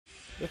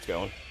It's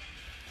going.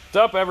 What's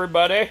up,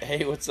 everybody?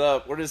 Hey, what's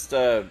up? We're just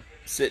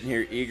sitting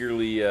here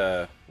eagerly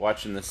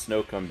watching the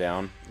snow come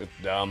down. It's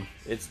dumb.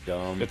 It's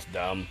dumb. It's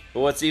dumb. But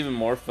what's even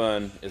more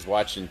fun is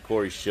watching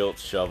Corey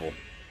Schultz shovel.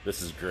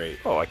 This is great.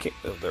 Oh, I can't.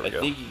 Oh, there we go.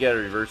 I think you gotta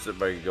reverse it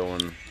by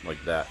going like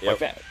that. Like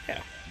that.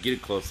 Yeah. Get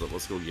it close up.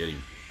 Let's go get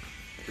him.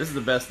 This is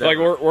the best ever.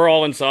 Like we're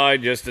all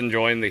inside, just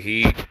enjoying the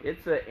heat.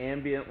 It's an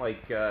ambient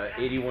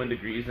 81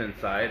 degrees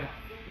inside.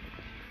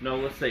 No,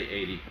 let's say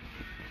 80.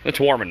 It's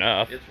warm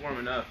enough. It's warm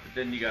enough, but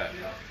then you got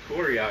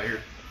Corey out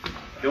here.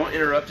 Don't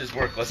interrupt his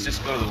work. Let's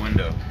just go to the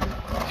window.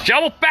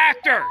 Shovel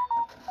factor!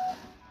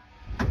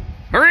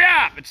 Hurry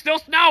up! It's still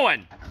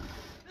snowing.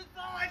 That's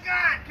all I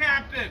got,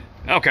 Captain.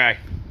 Okay.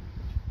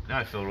 Now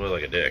I feel really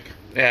like a dick.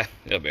 Yeah,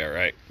 it'll be all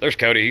right. There's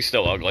Cody. He's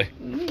still ugly.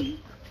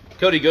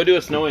 Cody, go do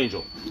a snow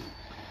angel.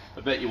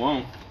 I bet you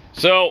won't.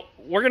 So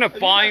we're gonna Have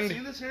find. you not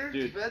seen this here?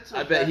 Dude, That's so I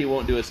bet bad. he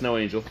won't do a snow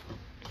angel.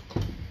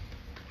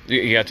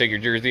 You gotta take your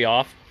jersey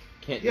off.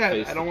 Can't Yeah,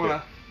 deface I don't the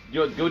want to. You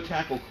know, go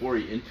tackle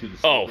Corey into the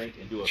snow Oh, rink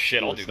and do a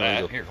shit! I'll full do snow that.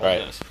 angel. Here, hold All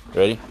right. this.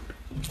 Ready?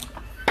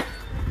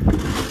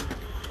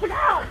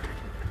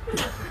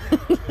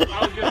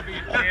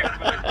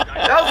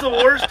 That was the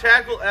worst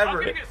tackle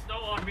ever. get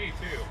snow on me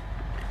too.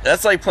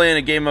 That's like playing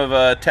a game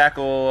of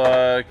tackle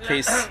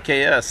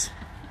KS.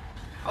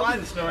 I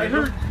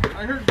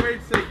heard Wade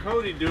say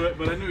Cody do it,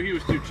 but I knew he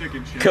was too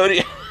chicken shit.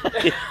 Cody,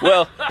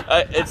 well,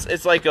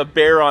 it's like a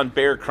bear on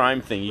bear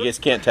crime thing. You guys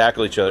can't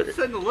tackle each other.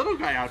 Send the little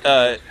guy out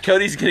there.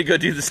 Cody's gonna go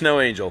do the snow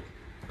angel.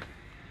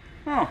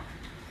 Oh.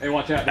 Hey,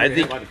 watch out! I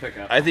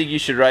think you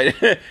should write.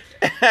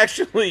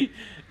 Actually,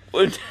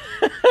 I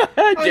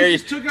dare you,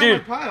 just took out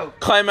dude. my pile.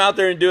 Climb out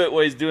there and do it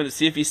while he's doing it.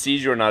 See if he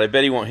sees you or not. I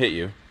bet he won't hit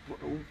you.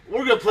 We're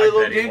gonna play a I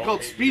little bet he game won't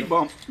called hit Speed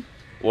Bump.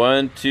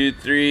 1, 2,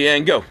 3,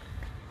 and go. God,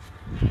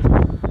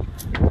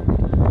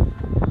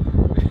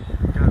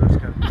 that's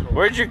kind of cool.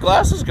 Where'd your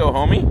glasses go,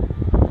 homie?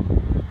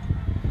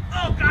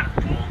 Oh God,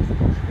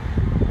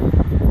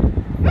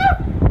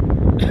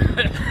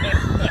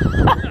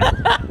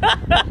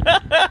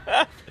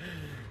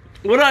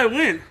 what did I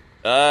win?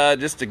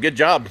 Just a good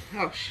job.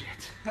 Oh shit.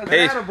 That's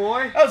Hey.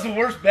 boy. That was the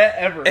worst bet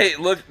ever. Hey,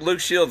 look, Luke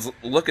Shields,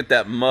 look at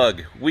that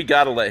mug. We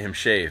gotta let him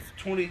shave.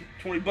 20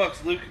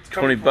 bucks, Luke. It's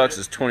 20 coming for bucks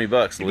you. is 20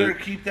 bucks, You better Luke.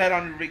 keep that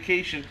on your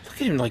vacation. Look at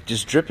him like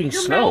just dripping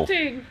snow.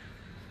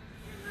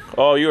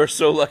 Oh, you are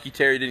so lucky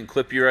Terry didn't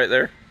clip you right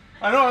there.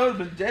 I know I would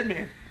have been dead,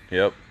 man.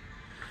 Yep.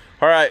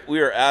 All right, we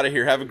are out of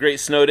here. Have a great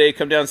snow day.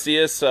 Come down and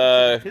see us.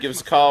 Give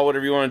us a call,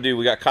 whatever you want to do.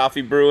 We got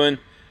coffee brewing.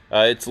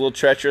 It's a little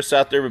treacherous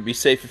out there, but be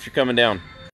safe if you're coming down.